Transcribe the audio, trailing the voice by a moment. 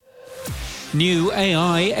New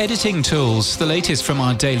AI editing tools, the latest from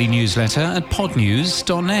our daily newsletter at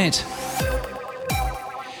podnews.net.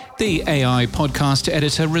 The AI podcast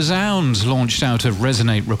editor Resound, launched out of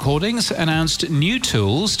Resonate Recordings, announced new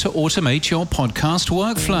tools to automate your podcast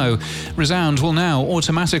workflow. Resound will now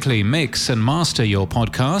automatically mix and master your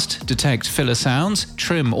podcast, detect filler sounds,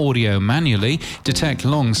 trim audio manually, detect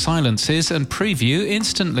long silences, and preview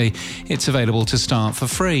instantly. It's available to start for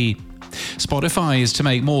free. Spotify is to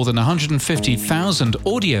make more than 150,000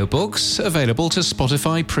 audiobooks available to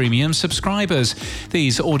Spotify Premium subscribers.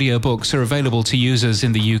 These audiobooks are available to users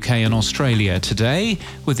in the UK and Australia today,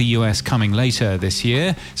 with the US coming later this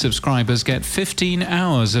year. Subscribers get 15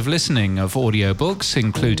 hours of listening of audiobooks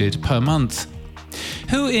included per month.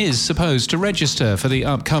 Who is supposed to register for the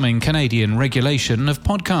upcoming Canadian regulation of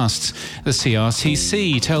podcasts? The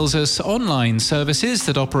CRTC tells us online services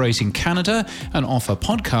that operate in Canada and offer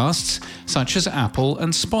podcasts, such as Apple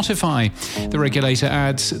and Spotify. The regulator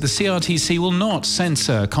adds the CRTC will not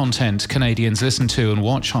censor content Canadians listen to and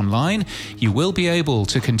watch online. You will be able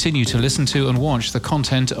to continue to listen to and watch the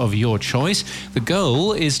content of your choice. The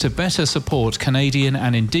goal is to better support Canadian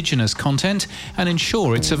and Indigenous content and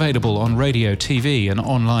ensure it's available on radio, TV and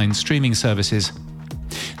online streaming services.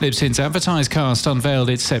 Libsyn's AdvertiseCast unveiled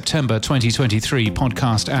its September 2023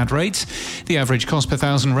 podcast ad rates. The average cost per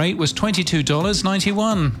thousand rate was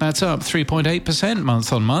 $22.91. That's up 3.8%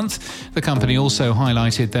 month on month. The company also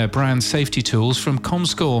highlighted their brand safety tools from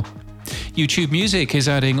Comscore. YouTube Music is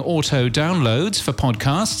adding auto downloads for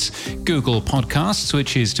podcasts. Google Podcasts,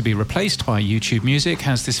 which is to be replaced by YouTube Music,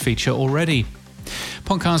 has this feature already.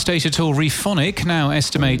 Podcast data tool Rephonic now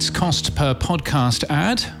estimates cost per podcast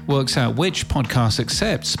ad, works out which podcasts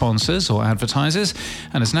accept sponsors or advertisers,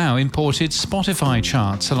 and has now imported Spotify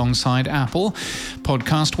charts alongside Apple.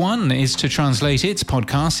 Podcast One is to translate its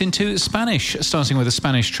podcasts into Spanish, starting with a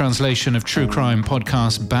Spanish translation of true crime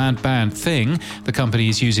podcast Bad Bad Thing. The company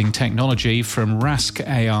is using technology from Rask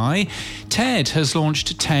AI. TED has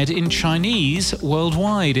launched TED in Chinese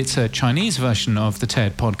worldwide. It's a Chinese version of the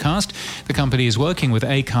TED podcast. The company is working with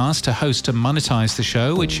Acast to host and monetize the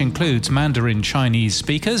show, which includes Mandarin Chinese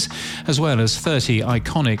speakers, as well as 30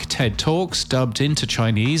 iconic TED Talks dubbed into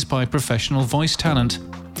Chinese by professional voice talent.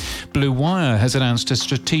 Blue Wire has announced a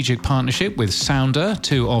strategic partnership with Sounder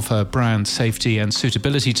to offer brand safety and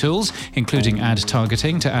suitability tools, including ad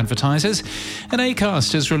targeting to advertisers. And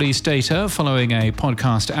Acast has released data following a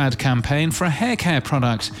podcast ad campaign for a hair care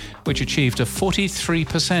product, which achieved a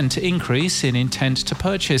 43% increase in intent to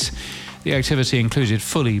purchase. The activity included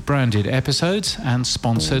fully branded episodes and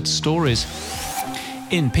sponsored stories.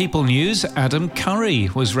 In People News, Adam Curry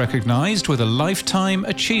was recognised with a Lifetime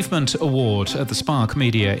Achievement Award at the Spark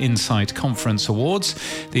Media Insight Conference Awards.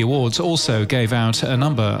 The awards also gave out a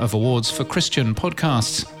number of awards for Christian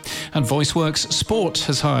podcasts. And VoiceWorks Sport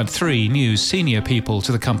has hired 3 new senior people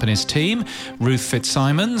to the company's team. Ruth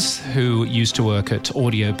Fitzsimons, who used to work at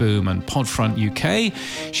Audio Boom and Podfront UK.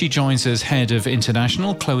 She joins as head of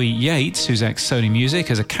international. Chloe Yates, who's ex-Sony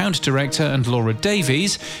Music, as account director, and Laura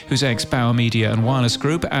Davies, who's ex-Bauer Media and Wireless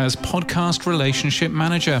Group, as podcast relationship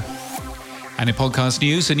manager. And in podcast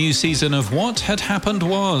news, a new season of What Had Happened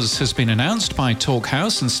Was has been announced by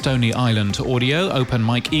Talkhouse and Stony Island Audio. Open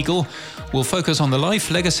Mike Eagle will focus on the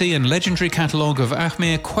life, legacy and legendary catalogue of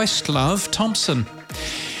Ahmir Questlove Thompson.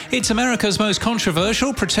 It's America's most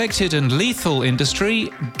controversial, protected and lethal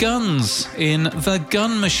industry, guns, in The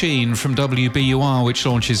Gun Machine from WBUR, which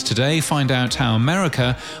launches today. Find out how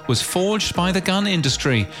America was forged by the gun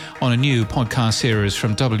industry on a new podcast series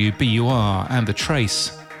from WBUR and The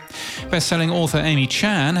Trace. Best-selling author Amy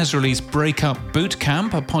Chan has released Breakup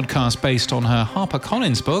Bootcamp, a podcast based on her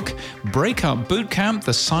HarperCollins book, Breakup Bootcamp,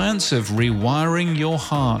 The Science of Rewiring Your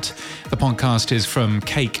Heart. The podcast is from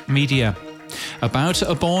Cake Media. About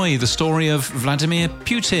a Boy, the story of Vladimir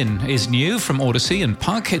Putin, is new from Odyssey and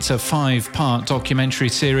Puck. It's a 5-part documentary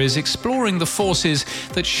series exploring the forces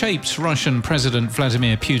that shaped Russian President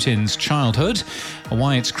Vladimir Putin's childhood and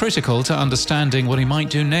why it's critical to understanding what he might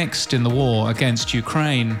do next in the war against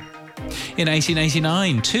Ukraine. In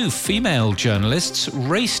 1889, 2 female journalists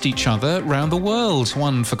raced each other round the world,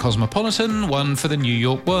 one for Cosmopolitan, one for the New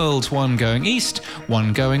York World, one going east,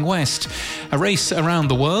 one going west. A race around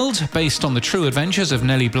the world, based on the true adventures of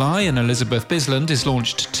Nellie Bly and Elizabeth Bisland, is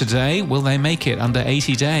launched today. Will they make it under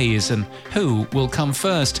 80 days? And who will come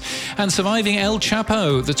first? And Surviving El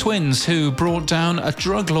Chapo, the twins who brought down a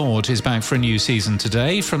drug lord, is back for a new season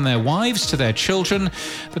today. From their wives to their children,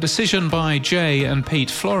 the decision by Jay and Pete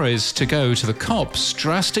Flores to go to the cops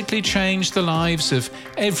drastically changed the lives of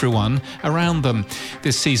everyone around them.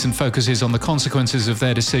 This season focuses on the consequences of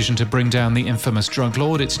their decision to bring down the infamous drug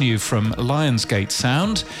lord. It's new from Lionsgate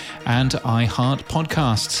Sound and iHeart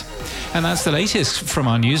Podcasts. And that's the latest from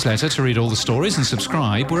our newsletter. To read all the stories and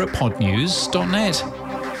subscribe, we're at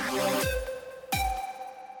podnews.net.